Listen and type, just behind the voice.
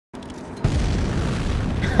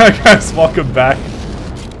Guys, welcome back.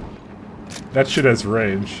 That shit has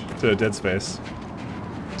range to Dead Space.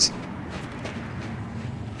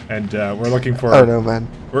 And we're looking for... I don't know, man.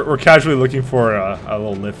 We're casually looking for a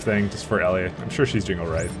little lift thing just for Ellie. I'm sure she's doing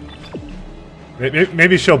alright.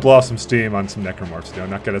 Maybe she'll blow off some steam on some necromorphs, you know,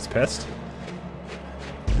 not get us pissed.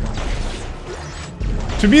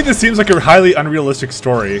 To me, this seems like a highly unrealistic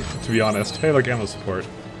story, to be honest. Hey, like ammo support.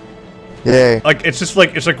 Yay. Like, it's just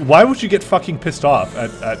like, why would you get fucking pissed off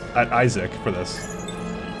at Isaac for this?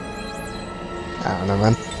 I don't know,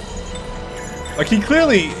 man. Like, he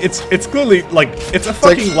clearly, it's clearly, like, it's a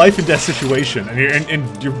fucking like, life and death situation,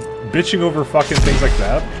 and you're bitching over fucking things like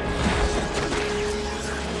that.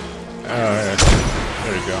 Yeah.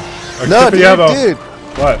 There you go. Okay, no, dude.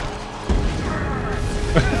 What?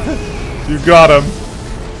 You got him.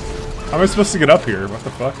 How am I supposed to get up here? What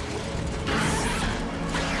the fuck?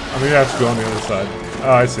 I'm gonna have to go on the other side.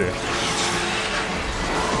 Oh, I see.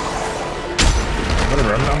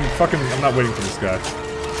 Whatever. I'm not waiting for this guy.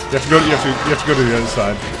 You have to go. You have to go to the other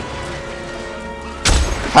side.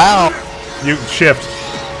 How? You shift.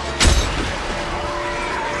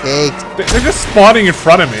 Hey. They're just spawning in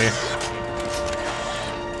front of me.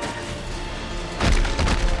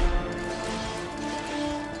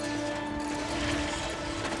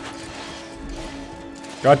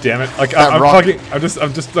 God damn it! Like I'm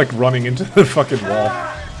just like running into the fucking wall.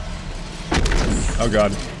 Oh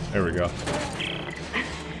god, there we go.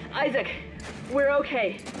 Isaac, we're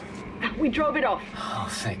okay. We drove it off. Oh,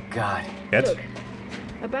 thank God. Look,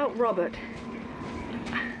 about Robert.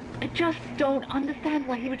 I just don't understand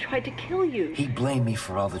why he would try to kill you. He blamed me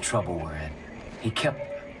for all the trouble we're in. He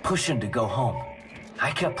kept pushing to go home.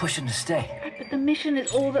 I kept pushing to stay. Right, but the mission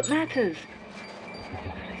is all that matters.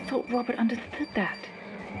 I thought Robert understood that.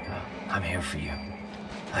 I'm here for you.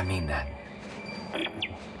 I mean that.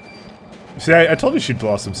 See, I told you she'd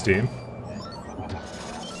blow some steam.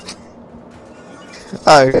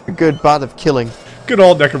 Oh, a good bout of killing. Good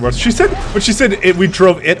old necromorphs. She said, but she said we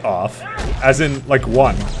drove it off, as in like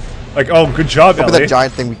one. Like, oh, good job, Ellie. That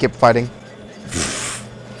giant thing we kept fighting.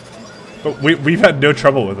 But we've had no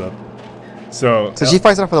trouble with it. So she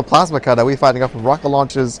fights off with a plasma cutter. We fighting off with rocket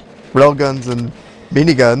launchers, railguns, and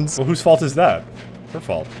miniguns. Well, whose fault is that? Her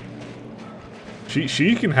fault.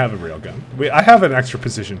 She can have a railgun. I have an extra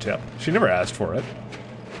position tip. She never asked for it.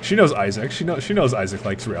 She knows Isaac. She knows Isaac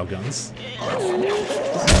likes railguns.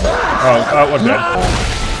 Oh, one dead.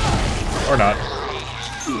 Or not.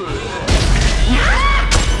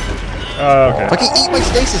 Okay. Fucking eat my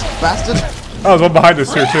stasis, bastard! Oh, there's one behind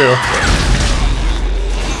us here too.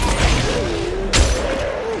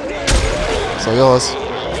 So yours.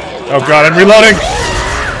 Oh god, I'm reloading!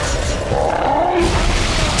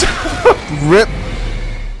 RIP!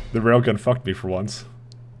 The railgun fucked me for once.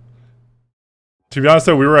 To be honest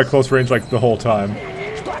though, we were at close range like the whole time.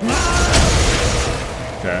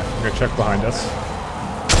 Okay, I'm gonna check behind us.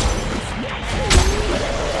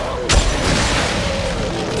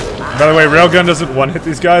 By the way, railgun doesn't one-hit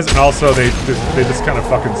these guys, and also they just kind of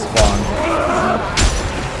fucking spawn.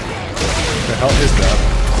 What the hell is that?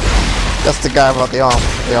 That's the guy about the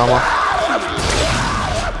armor.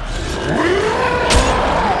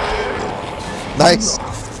 Nice.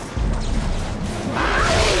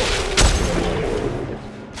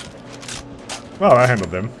 Well, I handled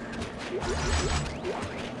them.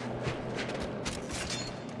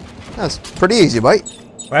 That's pretty easy, mate.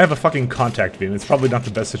 I have a fucking contact beam. It's probably not the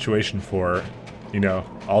best situation for, you know,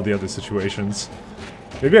 all the other situations.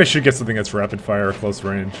 Maybe I should get something that's rapid fire or close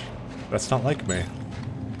range. That's not like me.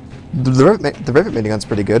 The rivet minigun's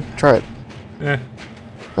pretty good. Try it. Eh.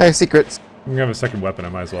 Hey, secrets. I'm gonna have a second weapon, I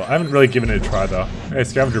might as well. I haven't really given it a try, though. Hey,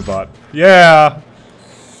 scavenger bot. Yeah!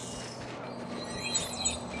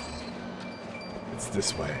 It's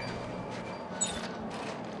this way.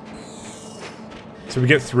 So we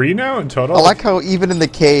get 3 now in total? I like how even in the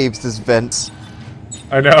caves there's vents.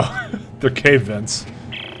 I know. They're cave vents.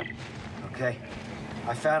 Okay.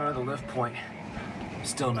 I found another lift point.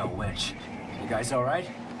 Still no winch. You guys alright?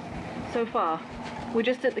 So far, we're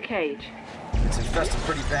just at the cage. It's infested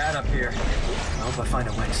pretty bad up here. I hope I find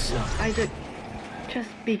a winch soon. Isaac, just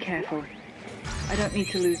be careful. I don't need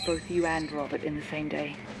to lose both you and Robert in the same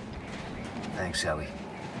day. Thanks, Ellie.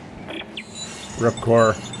 Rip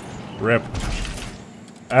core. Rip.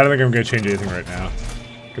 I don't think I'm gonna change anything right now.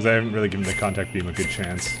 Because I haven't really given the contact beam a good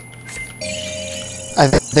chance. I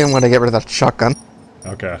think I'm gonna get rid of that shotgun.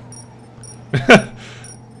 Okay. Well,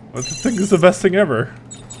 this thing is the best thing ever.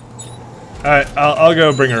 Alright, I'll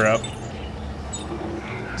go bring her up.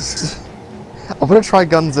 I'm gonna try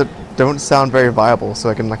guns that don't sound very viable so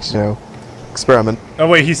I can, like, you know, experiment. Oh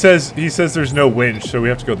wait, he says there's no winch, so we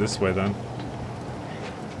have to go this way then.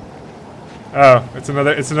 Oh, it's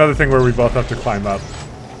another thing where we both have to climb up.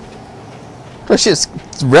 Oh shit, it's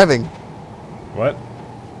revving. What?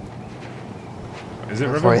 Is it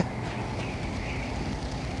For ribbon?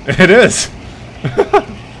 you. It is.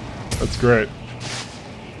 That's great.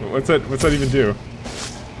 What's that even do?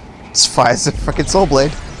 It fires a fucking soul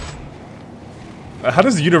blade. How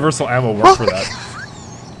does universal ammo work for that?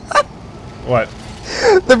 What?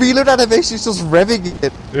 The reload animation is just revving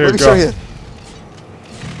it. Here, Let me go. show you.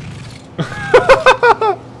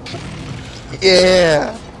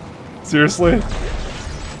 Yeah. Seriously?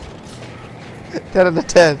 10 out of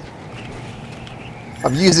 10.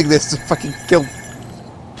 I'm using this to fucking kill.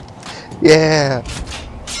 Yeah.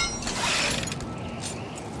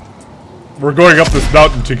 We're going up this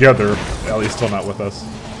mountain together. Ellie's still not with us.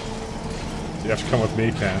 You have to come with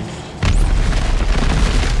me, Ken.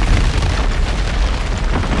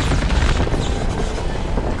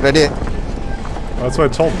 Good idea. Well, that's what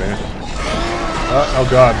it told me. Oh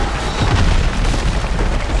god.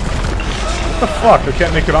 What the fuck? I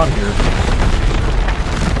can't make it on here.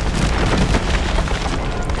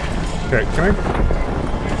 Okay, can I...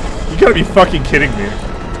 You gotta be fucking kidding me.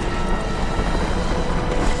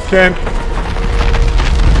 Ken.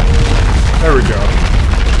 There we go.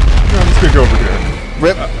 No, I'm just gonna go over here.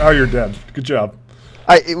 Rip. Oh, you're dead. Good job.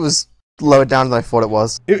 It was lower down than I thought it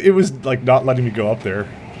was. It was like not letting me go up there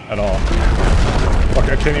at all. Fuck,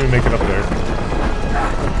 I can't even make it up there.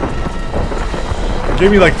 It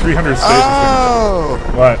gave me like 300 stages. Oh!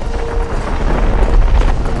 What?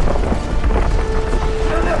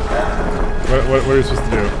 What are you supposed to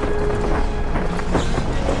do?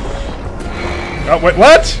 Oh, wait,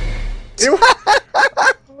 what?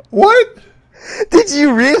 What? Did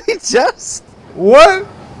you really just? What?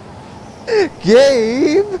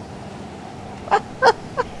 Gabe?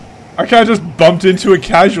 I kinda just bumped into it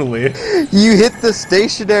casually. You hit the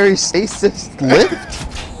stationary stasis lift?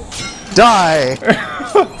 Die!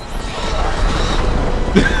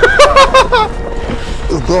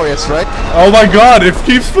 It was glorious, right? Oh my god, it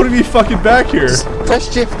keeps putting me fucking back here. Just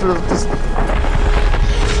press shift or just...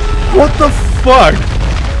 What the fuck?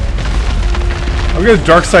 I'm gonna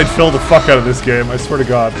dark side fill the fuck out of this game, I swear to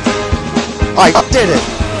god. I did it!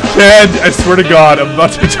 Ken, I swear to god, I'm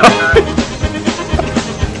about to die.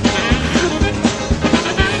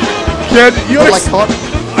 Ken, you Oh my understand? god.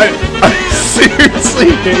 I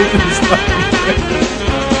seriously hate this fucking game.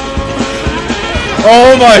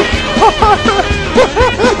 Oh my god!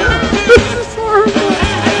 This is horrible!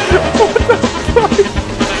 What the fuck?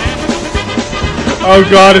 Oh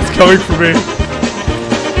god, it's coming for me.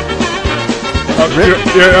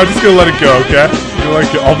 Yeah, I'm just gonna let it go, okay? I'm gonna let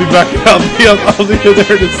it go. I'll be back. I'll be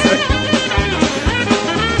there in a second.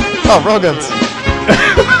 Oh, railguns.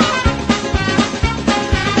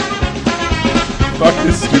 Fuck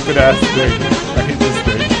this stupid ass thing. I hate this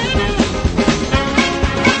thing.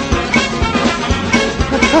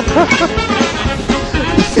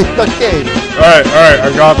 Okay. Alright,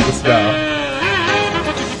 I got this now.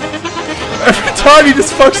 Every time he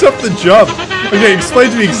just fucks up the jump. Okay, explain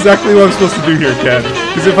to me exactly what I'm supposed to do here, Ken.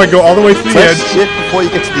 Because if I go all the way to the Press edge... shift before you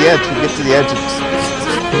get to the edge. You get to the edge and just...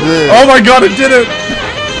 Oh my god, it did it!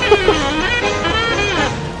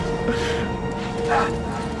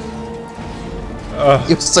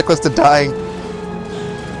 You're so close to dying.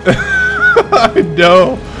 I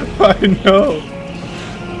know.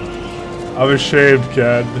 I'm ashamed,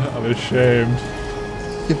 Ken. I'm ashamed.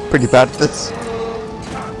 You're pretty bad at this.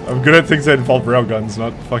 I'm good at things that involve railguns,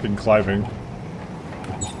 not fucking climbing.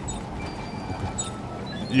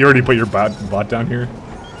 You already put your bot down here?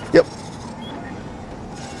 Yep.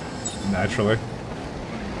 Naturally.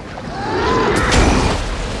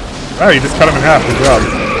 Oh, you just cut him in half. Good job.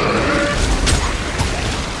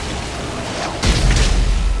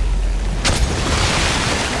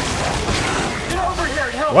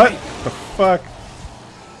 What the fuck?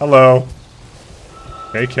 Hello.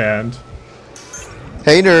 Hey, Canned.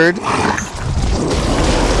 Hey, nerd.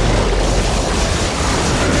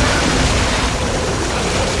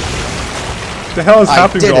 What the hell is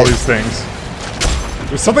happening to did all it. these things?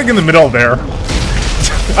 There's something in the middle there.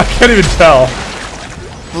 I can't even tell.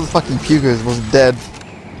 Well, the fucking pugers was dead.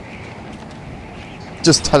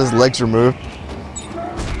 Just had his legs removed.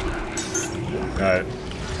 Alright.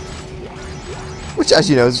 Which, as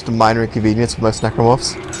you know, is just a minor inconvenience for most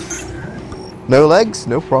necromorphs. No legs?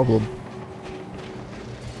 No problem.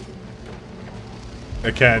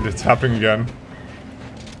 I can't. It's happening again.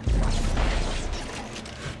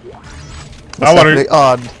 That's definitely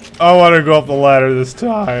odd. I want to go up the ladder this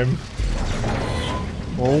time.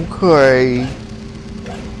 Okay.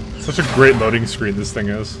 Such a great loading screen this thing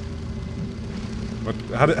is. What?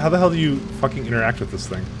 How the hell do you fucking interact with this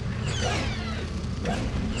thing?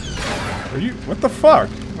 Are you? What the fuck?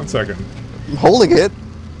 1 second. I'm holding it.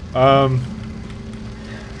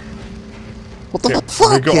 What the Okay,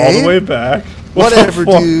 fuck, we go all the way back. What the Whatever,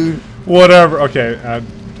 fuck? dude. Whatever. Okay,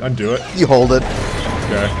 undo it. You hold it.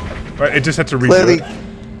 Okay. Right, it just had to redo Clearly. it.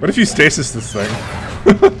 What if you stasis this thing?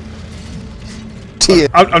 T.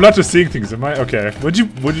 I'm not just seeing things, am I? Okay. What'd you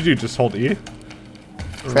do? Just hold E?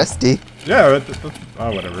 Press D. Yeah.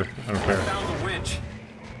 Oh, whatever. I don't care. Found the winch.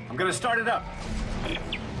 I'm gonna start it up.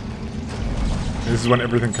 This is when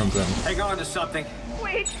everything comes in. Hang on to something.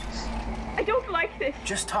 Wait! I don't like this.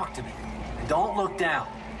 Just talk to me. And don't look down.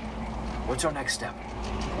 What's our next step?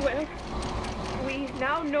 Well, we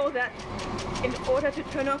now know that in order to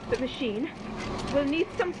turn off the machine, we'll need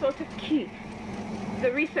some sort of key.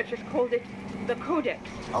 The researchers called it the Codex.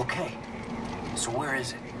 Okay. So where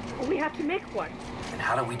is it? We have to make one, And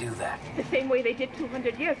how do we do that? the same way they did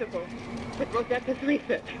 200 years ago, with Rosetta's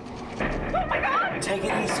research. Oh my god! Take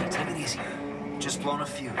it easy, take it easy. Just blown a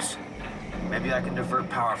fuse. Maybe I can divert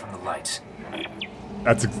power from the lights.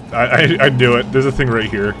 I knew it. There's a thing right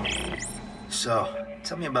here. So,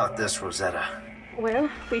 tell me about this, Rosetta. Well,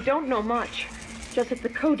 we don't know much. Just that the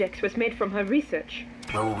Codex was made from her research.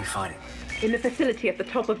 Where will we find it? In the facility at the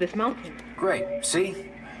top of this mountain. Great. See?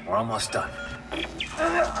 We're almost done.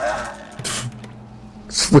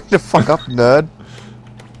 Wake the fuck up, nerd.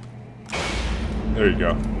 There you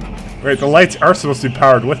go. Wait, the lights are supposed to be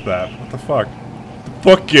powered with that. What the fuck? The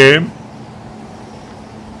fuck game?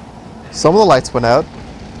 Some of the lights went out.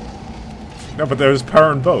 No, but there's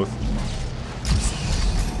power in both.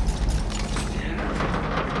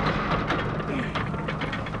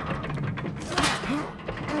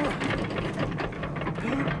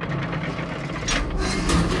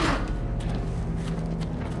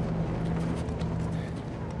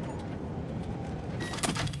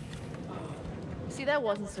 See, that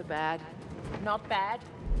wasn't so bad. Not bad.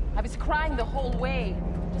 I was crying the whole way.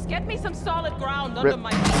 Just get me some solid ground under Rip.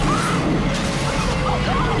 my...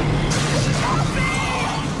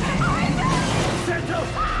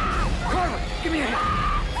 Santos! Carver, give me a hand!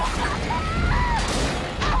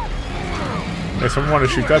 Hey, someone want to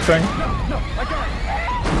shoot that thing? No, I got it!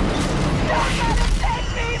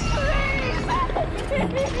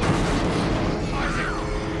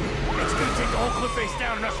 It's gonna take the whole cliff face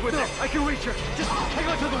down and us with it. I can reach her. Just hang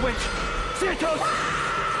on to the winch. Santos!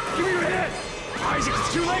 Give me your hand! Isaac,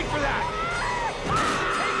 it's too late for that!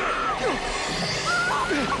 Take it!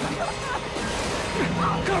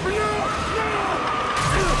 Cover, no!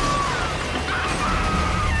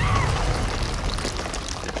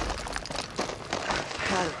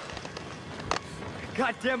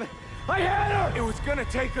 God damn it! I had her! It was gonna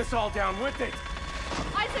take us all down with it!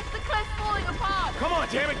 Isaac, the cliff's falling apart! Come on,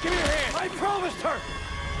 damn it, give me your hand! I promised her!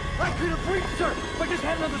 I could have reached her if I just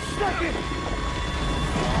had another second!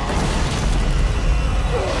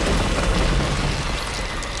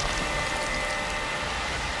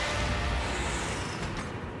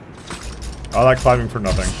 I like climbing for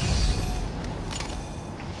nothing.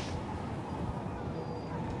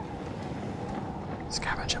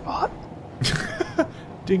 Scavenger bot.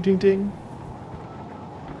 Ding, ding, ding.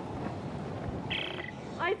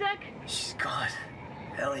 Isaac! She's gone.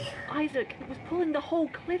 Ellie. Isaac, it was pulling the whole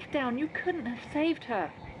cliff down. You couldn't have saved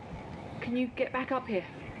her. Can you get back up here?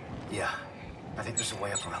 Yeah. I think there's a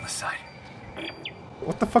way up around the side.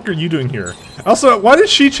 What the fuck are you doing here? Also, why did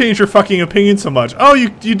she change her fucking opinion so much? Oh,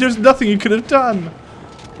 there's nothing you could have done.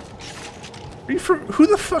 Are you who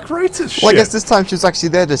the fuck writes this shit? Well, I guess this time she was actually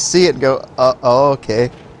there to see it and go, oh, okay.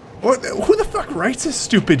 Who the fuck writes this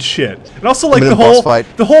stupid shit? And also, like, I'm in the a boss whole fight.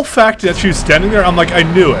 the whole fact that she was standing there, I'm like, I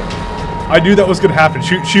knew it. I knew that was gonna happen.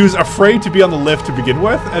 She was afraid to be on the lift to begin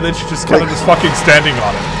with, and then she just kind of just fucking standing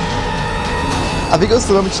on it. I think it was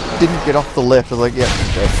the moment she didn't get off the lift. I was like, yeah,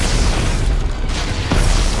 okay.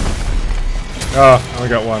 Oh, I only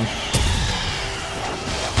got one.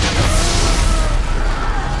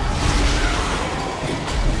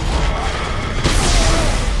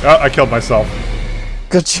 Oh, I killed myself.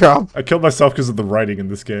 Good job. I killed myself because of the writing in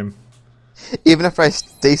this game. Even if I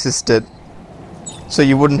stasised it, so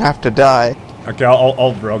you wouldn't have to die. Okay,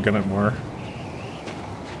 I'll railgun it more.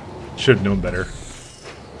 Should have known better.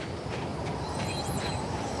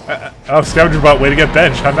 Oh, scavenger bot, way to get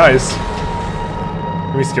benched. How nice.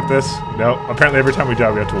 Can we skip this? No. Apparently every time we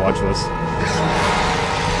die, we have to watch this.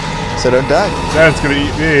 So don't die. That's gonna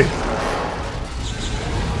eat me.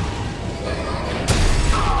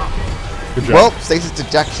 Good job. Well, stasis did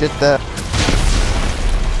jack shit there.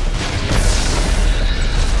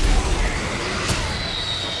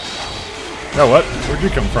 No, what? Where'd you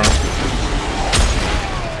come from?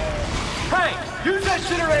 Hey, use that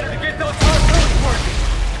generator to get those harpoons working.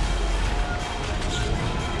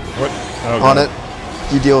 What? Oh, On God. it.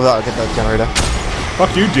 You deal with that. I'll get that generator.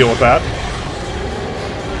 Fuck you, deal with that.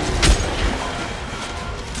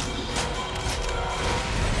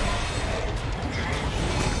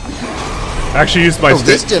 I actually used my Oh,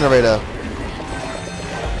 this generator.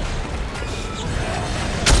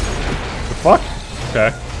 The fuck?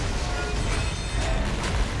 Okay.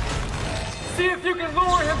 See if you can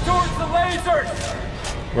lure him towards the lasers.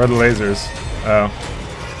 Where are the lasers? Oh.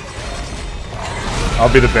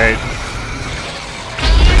 I'll be the bait.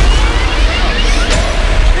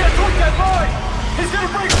 Yeah, towards that line. He's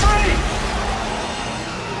gonna break free.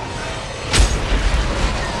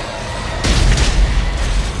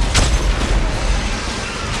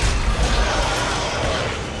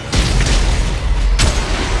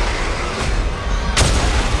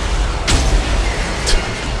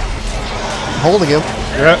 Holding him.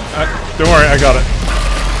 Yeah, don't worry, I got it.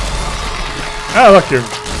 Ah, look, you're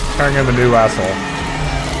turning him a new asshole.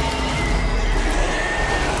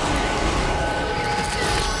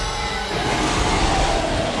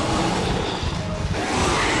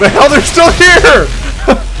 The hell, they're still here!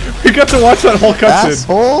 We got to watch that whole cutscene.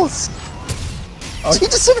 Assholes. He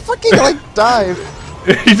just sort of fucking like dive.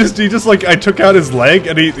 He just like, I took out his leg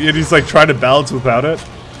and he's like trying to balance without it.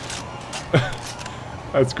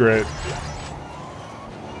 That's great.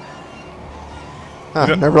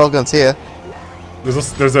 Huh, no railguns here.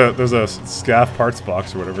 There's a scaff parts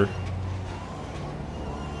box or whatever.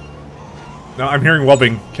 No, I'm hearing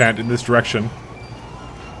webbing, Kent, in this direction.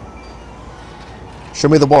 Show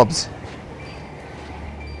me the wobs.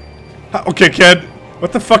 Okay, Kent,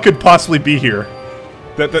 what the fuck could possibly be here?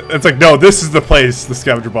 It's like, no, this is the place, the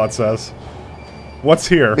scavenger bot says. What's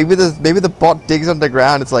here? Maybe the bot digs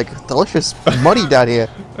underground. It's like delicious money down here.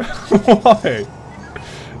 Why?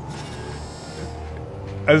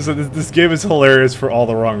 As I said, this game is hilarious for all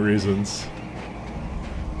the wrong reasons.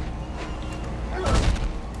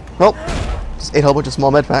 Well, just ate a whole bunch of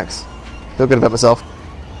small med packs. Feel good about myself.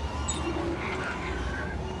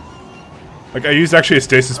 Like, I used actually a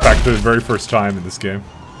stasis pack for the very first time in this game.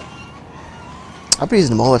 I've been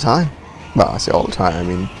using them all the time. Well, I say all the time. I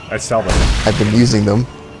mean, I sell them. I've been using them.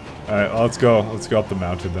 Alright, well, let's go up the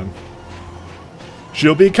mountain then.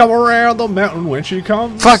 She'll be coming around the mountain when she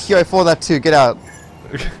comes. Fuck you! I fought that too. Get out.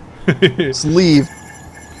 Just leave.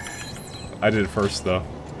 I did it first though.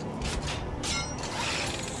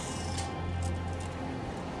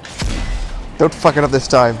 Don't fuck it up this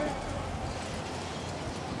time.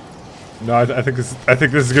 No, I think this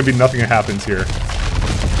is gonna be nothing that happens here.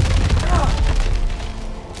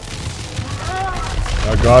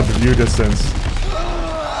 Oh god, the view distance.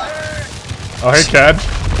 Oh hey, Cad.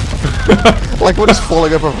 Like we're just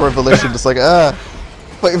falling over for Revolution, just like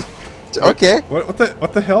wait, okay. What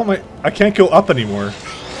the hell am I can't go up anymore.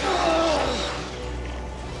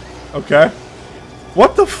 Okay.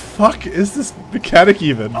 What the fuck is this mechanic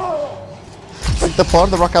even? Like the part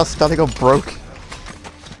of the rock house starting to go broke.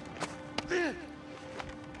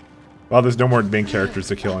 Well, there's no more main characters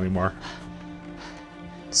to kill anymore.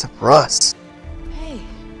 Except for us. Hey,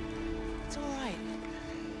 it's all right.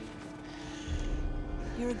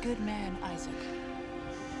 You're a good man, Isaac.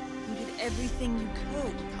 You did everything you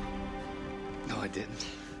could. No, I didn't.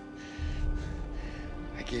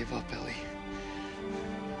 I gave up, Ellie.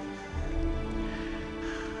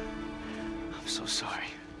 I'm so sorry.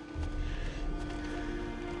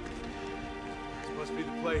 This must be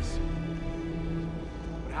the place.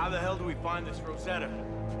 But how the hell do we find this Rosetta?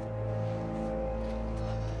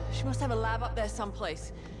 She must have a lab up there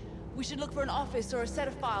someplace. We should look for an office or a set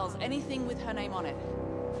of files, anything with her name on it.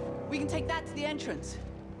 We can take that to the entrance.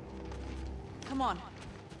 Come on.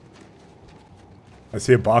 I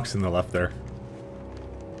see a box in the left there.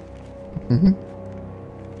 Mm-hmm.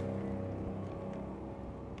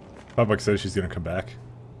 Public says she's gonna come back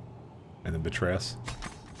and then betray us.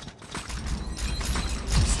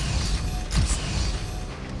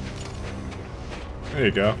 There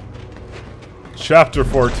you go. Chapter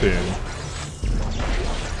 14.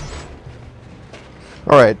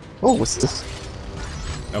 Alright. Oh, what's this?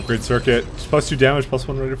 Upgrade circuit. Plus 2 damage, plus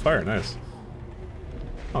 1 rate of fire. Nice.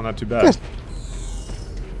 Oh, not too bad. Good.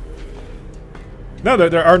 No,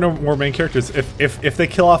 there are no more main characters. If they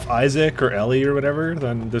kill off Isaac or Ellie or whatever,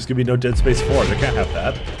 then there's gonna be no Dead Space 4. They can't have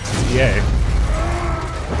that. It's EA.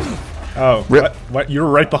 Oh, Rip. what? You were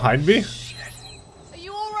right behind me? Are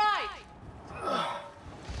you all right?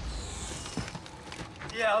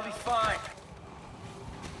 Yeah, I'll be fine.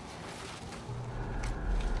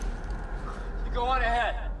 You go on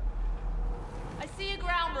ahead. I see a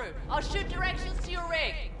ground route. I'll shoot directions to your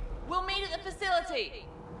rig. We'll meet at the facility.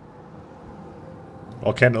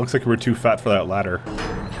 Well, Ken, it looks like we're too fat for that ladder.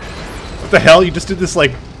 What the hell? You just did this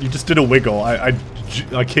like you just did a wiggle. I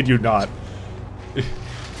kid you not.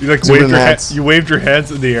 You like waved your you waved your hands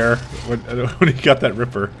in the air when you got that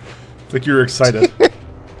ripper. It's like you were excited.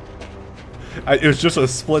 It was just a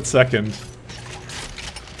split second.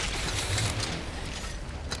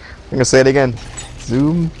 I'm gonna say it again.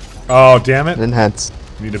 Zoom. Oh damn it! Enhance.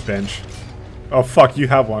 Need a bench. Oh fuck! You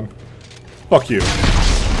have one. Fuck you.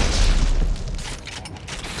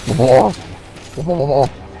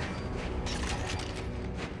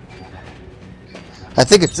 I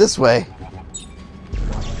think it's this way.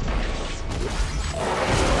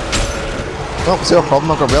 Oh, zero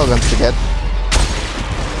problem. I've got railguns to get.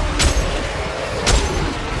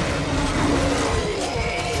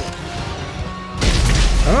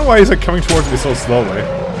 I don't know why he's like coming towards me so slowly.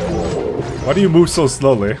 Why do you move so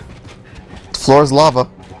slowly? The floor is lava.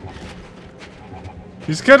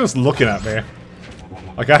 He's kind of just looking at me.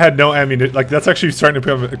 Like I had no ammunition. Like that's actually starting to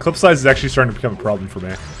become. The clip size is actually starting to become a problem for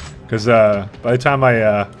me. Because by the time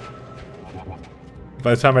I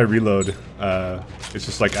reload, it's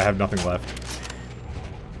just like I have nothing left.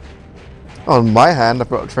 On my hand, I've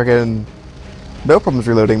got friggin' no problems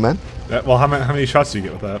reloading, man. Well, how many shots do you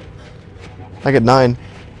get with that? I get 9.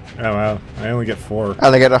 Oh wow, I only get 4.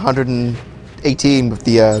 And I get 118 with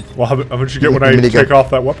the Well, how much you get when I take off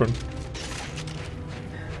that weapon?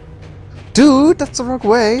 Dude, that's the wrong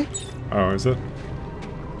way. Oh, is it?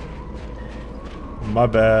 My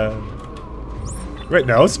bad. Wait,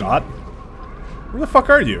 no, it's not. Where the fuck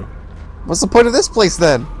are you? What's the point of this place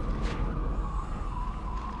then?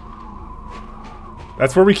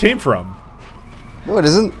 That's where we came from. No, it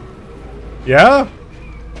isn't. Yeah?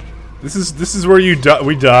 This is where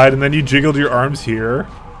we died, and then you jiggled your arms here.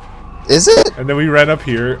 Is it? And then we ran up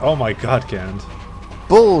here. Oh my god, Canned.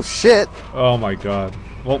 Bullshit. Oh my god.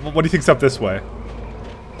 Well, what do you think's up this way?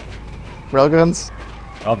 Railguns?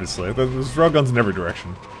 Obviously. There's railguns in every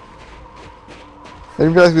direction. I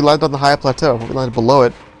didn't realize we landed on the higher plateau. We landed below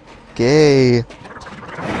it. Gay.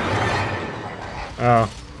 Oh.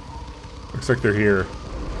 Looks like they're here.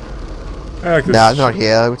 Like Nah, they're not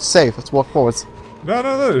here. It's safe. Let's walk forwards.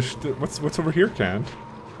 No. What's over here, Canned?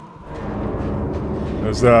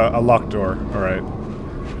 There's a locked door. Alright.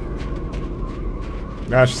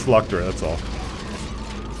 Nah, it's just a locked door, that's all.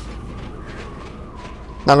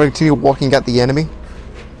 Now I'm going to continue walking at the enemy.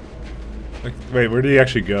 Like, wait, where did he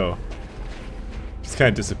actually go? Just kind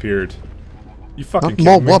of disappeared. You fucking Not kidding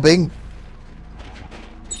more me? wobbing.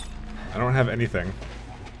 I don't have anything.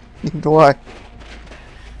 Neither do I.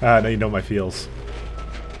 Ah, now you know my feels.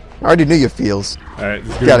 I already knew your feels. Alright,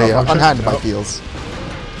 this is Get out of here. malfunction? Unhanded my Nope. feels.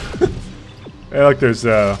 Hey, look, there's,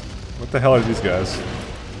 what the hell are these guys?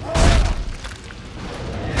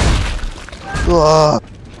 Ugh.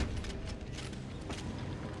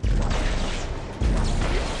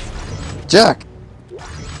 Jack!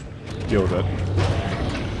 Deal with it.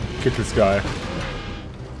 Kick this guy.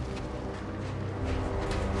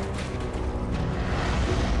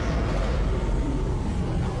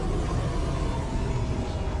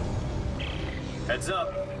 Heads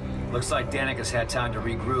up. Looks like Danica's had time to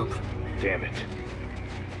regroup. Damn it.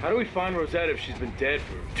 How do we find Rosetta if she's been dead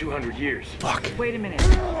for 200 years? Fuck. Wait a minute.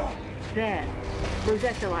 There.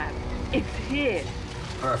 Rosetta Lab. It's here.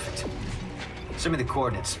 Perfect. Send me the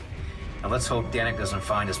coordinates. Now let's hope Danica doesn't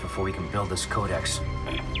find us before we can build this codex.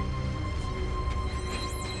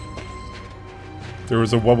 There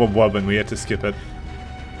was a wub and we had to skip it.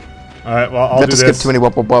 Alright, well, I'll Had do to this. skip too many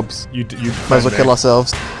wobble bubs. You Might as well kill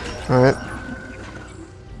ourselves. Alright.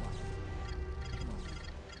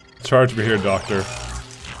 Charge me here, Doctor.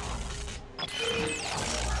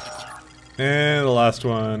 And the last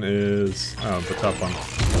one is... oh, the top one.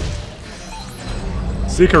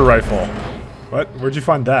 Seeker rifle. What? Where'd you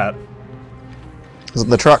find that? It was in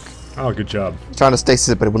the truck. Oh, good job. Trying to stasis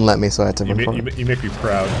it, but it wouldn't let me, so I had to You, run from it. you make me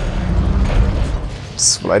proud.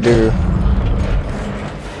 That's what I do.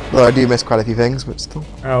 Though I do miss quite a few things, but still.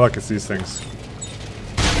 Oh, look, it's these things.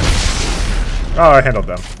 Oh, I handled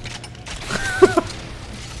them.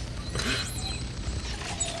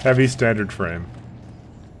 Heavy standard frame.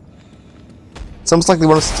 It's almost like they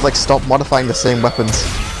want us to like stop modifying the same weapons.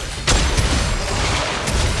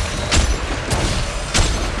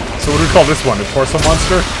 So what do we call this one? A torso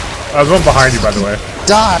monster? There's one behind you, by the way.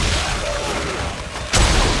 Dad!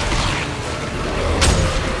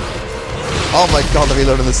 Oh my god, the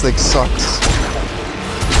reload on this thing sucks.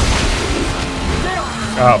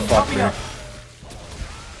 Oh, fuck me.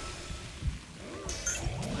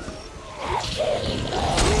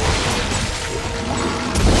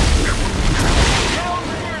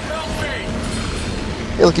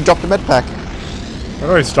 Hey, look, you dropped the med pack. How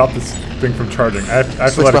do I stop this thing from charging? I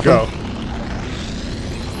have to let it go.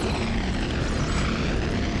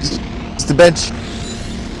 It's the bench.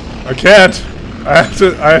 I can't. I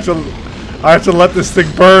have to let this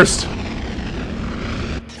thing burst.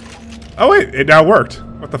 Oh wait, it now worked.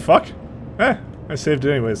 What the fuck? Eh, I saved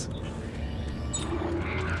it anyways.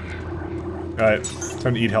 Alright,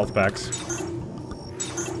 time to eat health packs.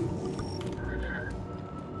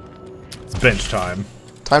 It's bench time.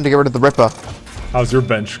 Time to get rid of the Ripper. How's your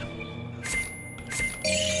bench?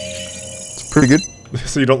 It's pretty good.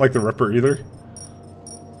 So you don't like the Ripper either?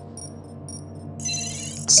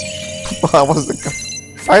 I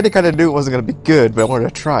already kind of knew it wasn't going to be good, but I wanted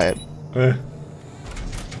to try it. Eh.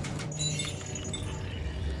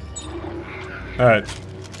 Alright.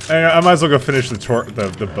 I might as well go finish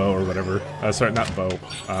the bow or whatever. Sorry, not bow.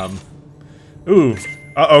 Ooh.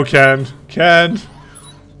 Uh-oh, Ken. Ken!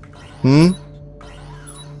 Hmm?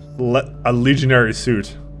 A legionary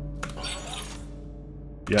suit.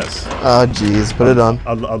 Yes. Oh, jeez. Put it on.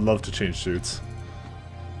 I'd love to change suits.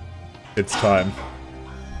 It's time.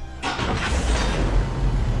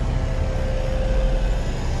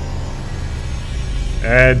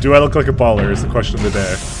 And do I look like a baller is the question of the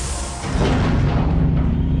day.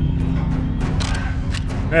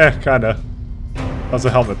 Kinda. How's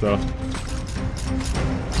the helmet, though?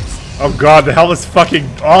 Oh god, the helmet's fucking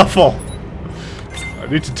awful! I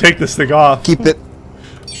need to take this thing off. Keep it.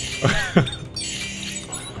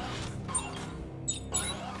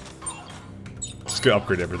 Just gonna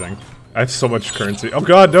upgrade everything. I have so much currency. Oh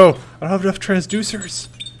god, no! I don't have enough transducers!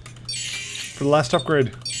 For the last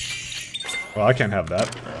upgrade. Well, I can't have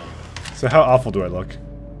that. So how awful do I look?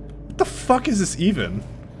 What the fuck is this even?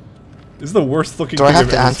 This is the worst looking thing Do I have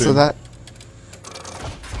I've to ever answer seen. that?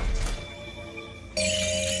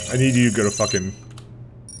 I need you to go to fucking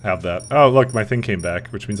have that. Oh, look, my thing came back,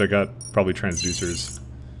 which means I got probably transducers.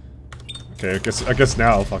 Okay, I guess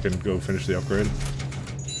now I'll fucking go finish the upgrade.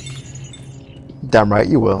 Damn right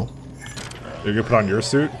you will. You're gonna put on your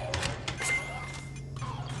suit?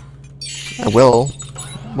 I will.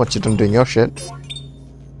 Once you're done doing your shit.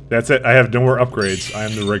 That's it. I have no more upgrades. I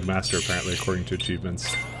am the rig master, apparently, according to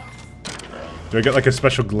achievements. Do I get like a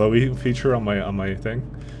special glowy feature on my thing?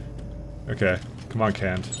 Okay, come on,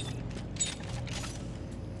 Canned.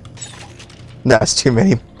 Nah, it's too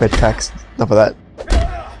many med packs. Enough of that.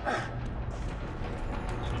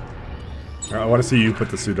 I want to see you put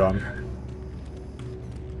the suit on.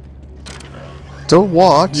 Don't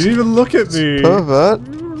watch. You didn't even look at me. Pervert. You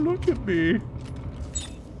didn't even look at me.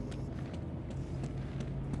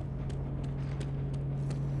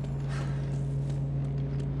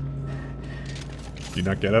 Do you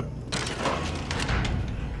not get it?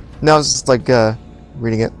 No, I was just like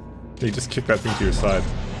reading it. You just kick that thing to your side.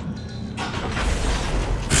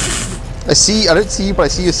 I don't see you, but I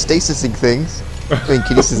see you stasising things. I mean,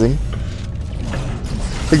 kinesising.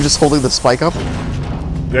 You're just holding the spike up.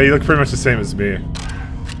 Yeah, you look pretty much the same as me.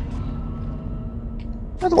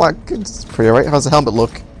 I don't like. It's pretty alright. How's the helmet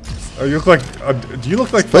look? Oh, you look like. Do you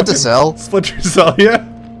look like Splinter Cell? Splinter Cell, yeah.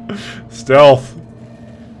 Stealth.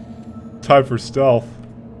 Time for stealth.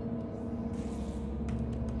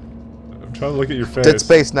 I'm trying to look at your face. Dead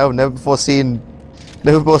Space. No, never before seen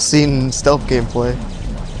stealth gameplay.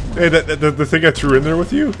 Hey, the thing I threw in there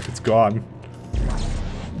with you, it's gone.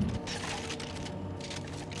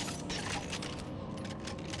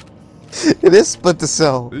 It is Splinter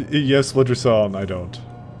Cell. Yes, Splinter Cell, and I don't.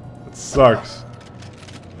 It sucks.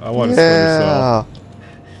 I want a Splinter Cell.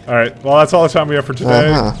 Alright, well that's all the time we have for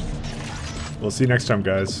today. We'll see you next time,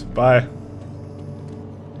 guys. Bye.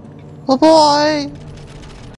 Bye-bye.